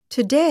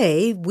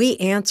Today, we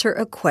answer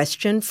a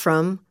question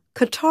from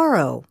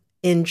Kotaro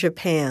in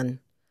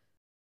Japan.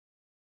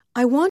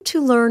 I want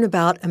to learn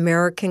about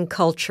American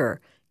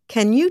culture.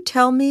 Can you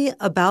tell me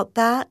about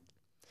that?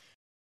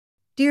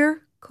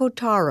 Dear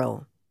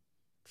Kotaro,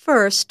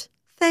 first,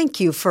 thank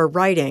you for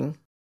writing.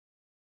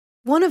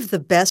 One of the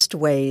best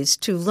ways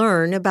to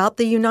learn about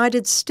the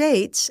United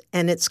States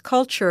and its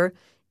culture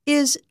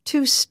is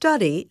to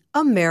study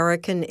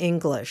American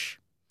English.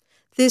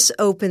 This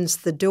opens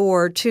the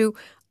door to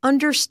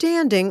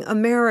understanding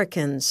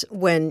Americans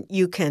when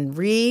you can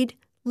read,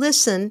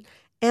 listen,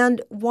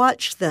 and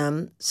watch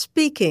them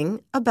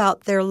speaking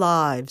about their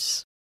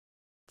lives.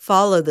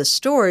 Follow the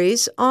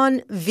stories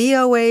on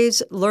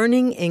VOA's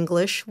Learning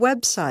English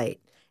website,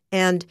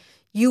 and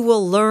you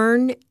will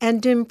learn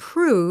and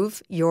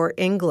improve your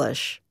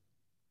English.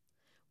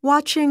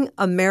 Watching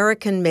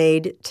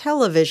American-made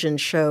television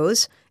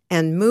shows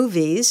and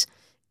movies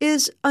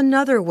is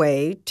another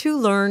way to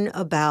learn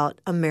about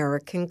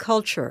American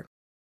culture.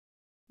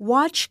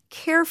 Watch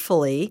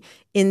carefully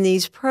in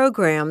these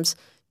programs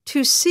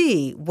to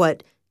see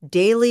what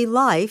daily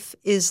life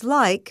is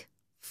like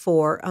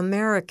for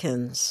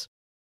Americans.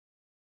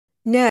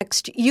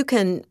 Next, you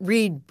can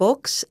read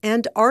books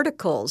and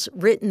articles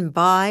written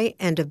by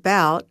and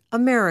about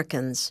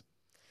Americans.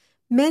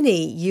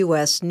 Many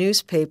U.S.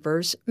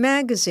 newspapers,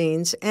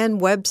 magazines,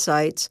 and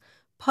websites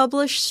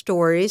publish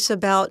stories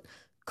about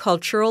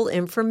cultural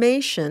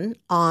information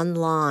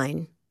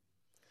online.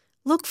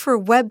 Look for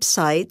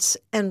websites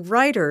and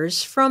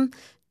writers from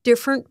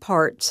different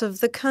parts of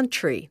the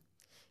country.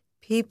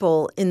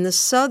 People in the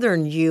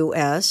southern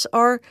U.S.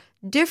 are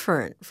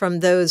different from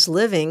those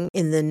living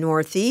in the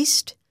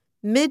Northeast,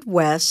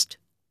 Midwest,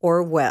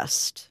 or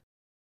West.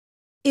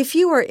 If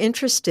you are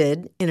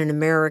interested in an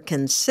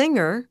American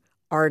singer,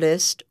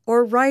 artist,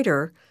 or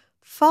writer,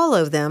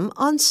 follow them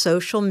on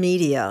social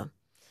media.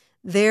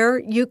 There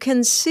you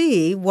can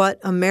see what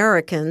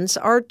Americans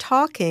are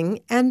talking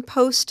and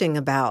posting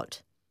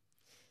about.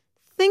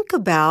 Think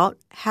about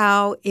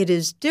how it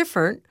is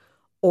different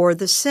or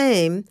the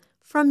same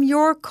from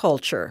your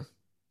culture.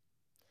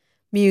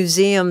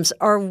 Museums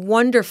are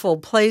wonderful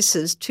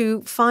places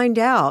to find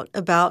out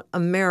about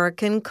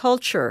American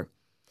culture.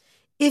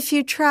 If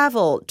you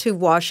travel to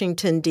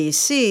Washington,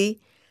 D.C.,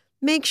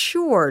 make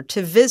sure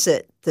to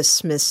visit the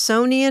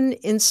Smithsonian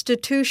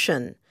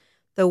Institution,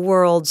 the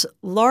world's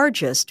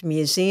largest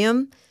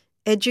museum,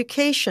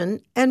 education,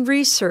 and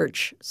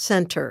research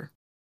center.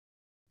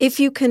 If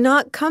you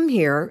cannot come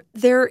here,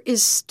 there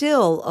is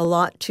still a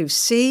lot to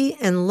see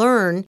and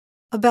learn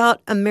about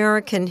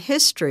American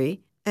history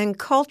and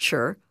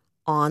culture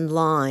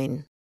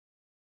online.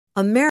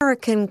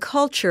 American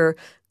culture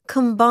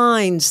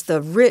combines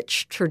the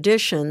rich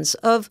traditions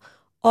of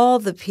all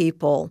the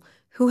people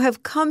who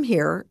have come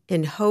here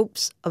in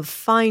hopes of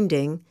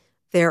finding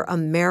their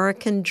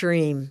American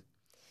dream.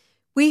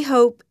 We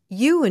hope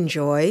you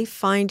enjoy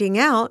finding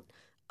out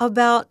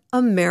about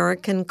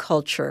American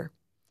culture.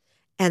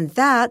 And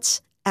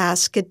that's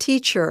Ask a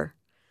Teacher.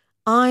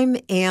 I'm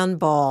Ann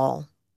Ball.